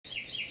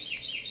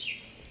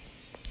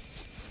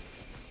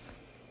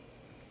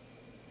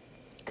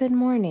Good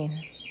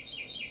morning.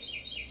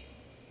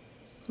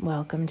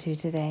 Welcome to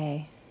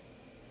today.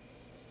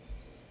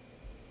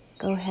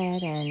 Go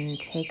ahead and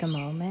take a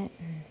moment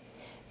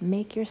and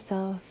make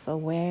yourself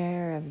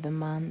aware of the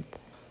month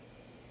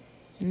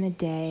and the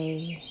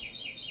day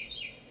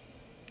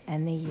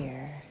and the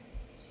year.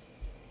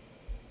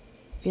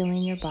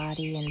 Feeling your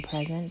body in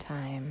present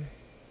time.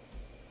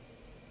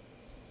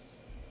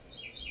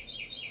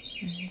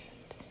 And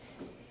just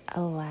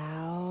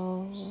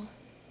allow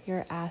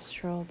your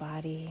astral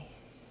body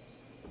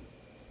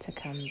to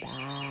come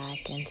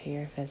back into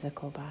your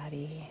physical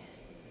body.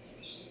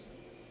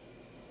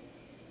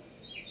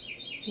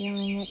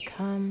 Feeling it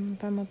come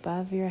from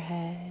above your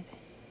head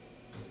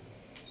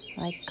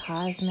like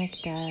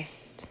cosmic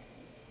dust,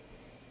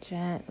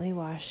 gently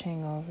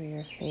washing over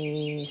your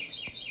face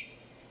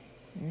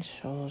and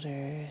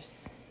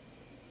shoulders,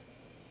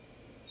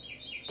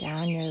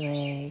 down your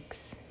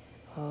legs,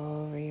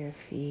 over your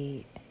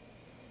feet,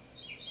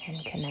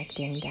 and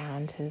connecting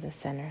down to the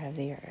center of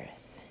the earth.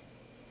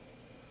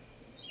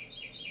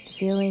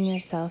 Feeling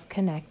yourself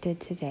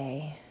connected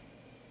today,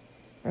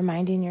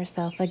 reminding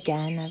yourself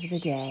again of the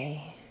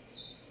day.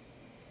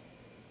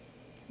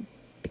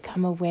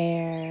 Become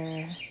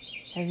aware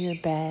of your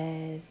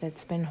bed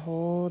that's been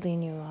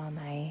holding you all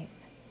night.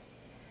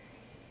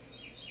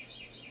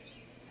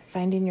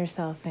 Finding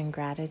yourself in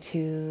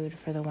gratitude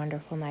for the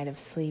wonderful night of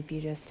sleep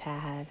you just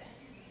had.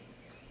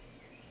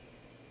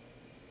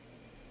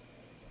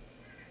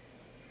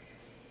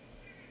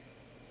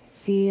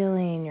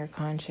 Feeling your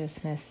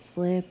consciousness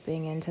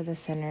slipping into the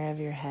center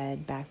of your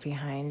head, back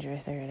behind your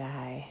third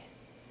eye.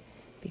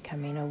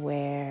 Becoming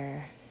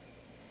aware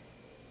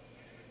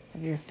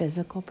of your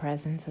physical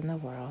presence in the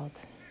world.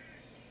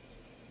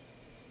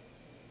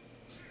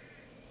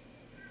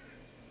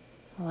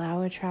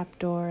 Allow a trap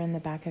door in the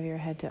back of your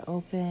head to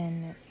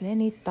open, and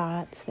any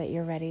thoughts that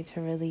you're ready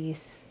to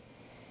release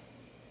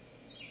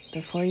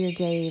before your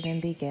day even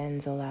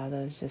begins, allow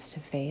those just to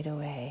fade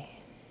away.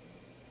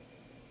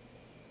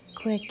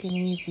 Quick and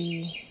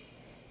easy,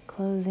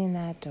 closing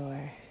that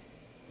door,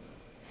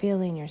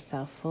 feeling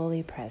yourself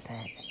fully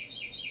present.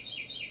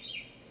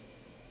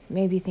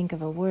 Maybe think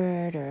of a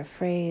word or a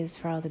phrase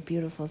for all the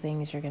beautiful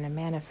things you're going to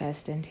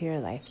manifest into your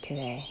life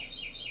today.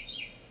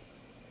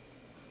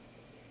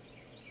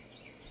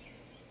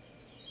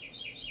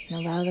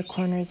 And allow the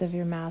corners of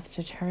your mouth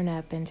to turn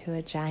up into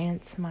a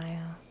giant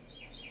smile.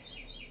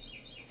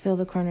 Feel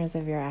the corners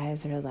of your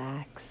eyes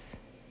relax.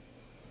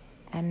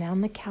 And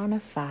on the count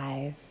of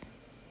 5,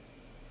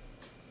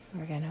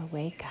 we're going to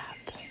wake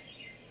up.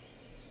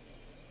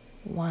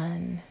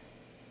 1,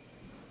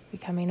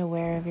 becoming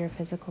aware of your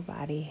physical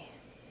body.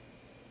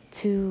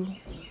 2,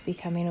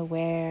 becoming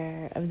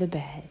aware of the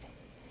bed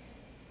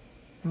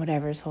and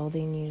whatever's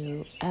holding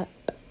you up.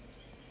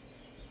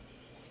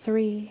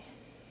 3,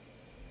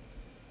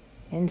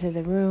 into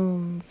the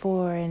room.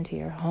 4, into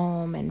your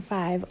home. And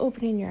 5,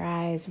 opening your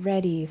eyes,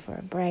 ready for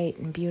a bright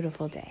and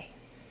beautiful day.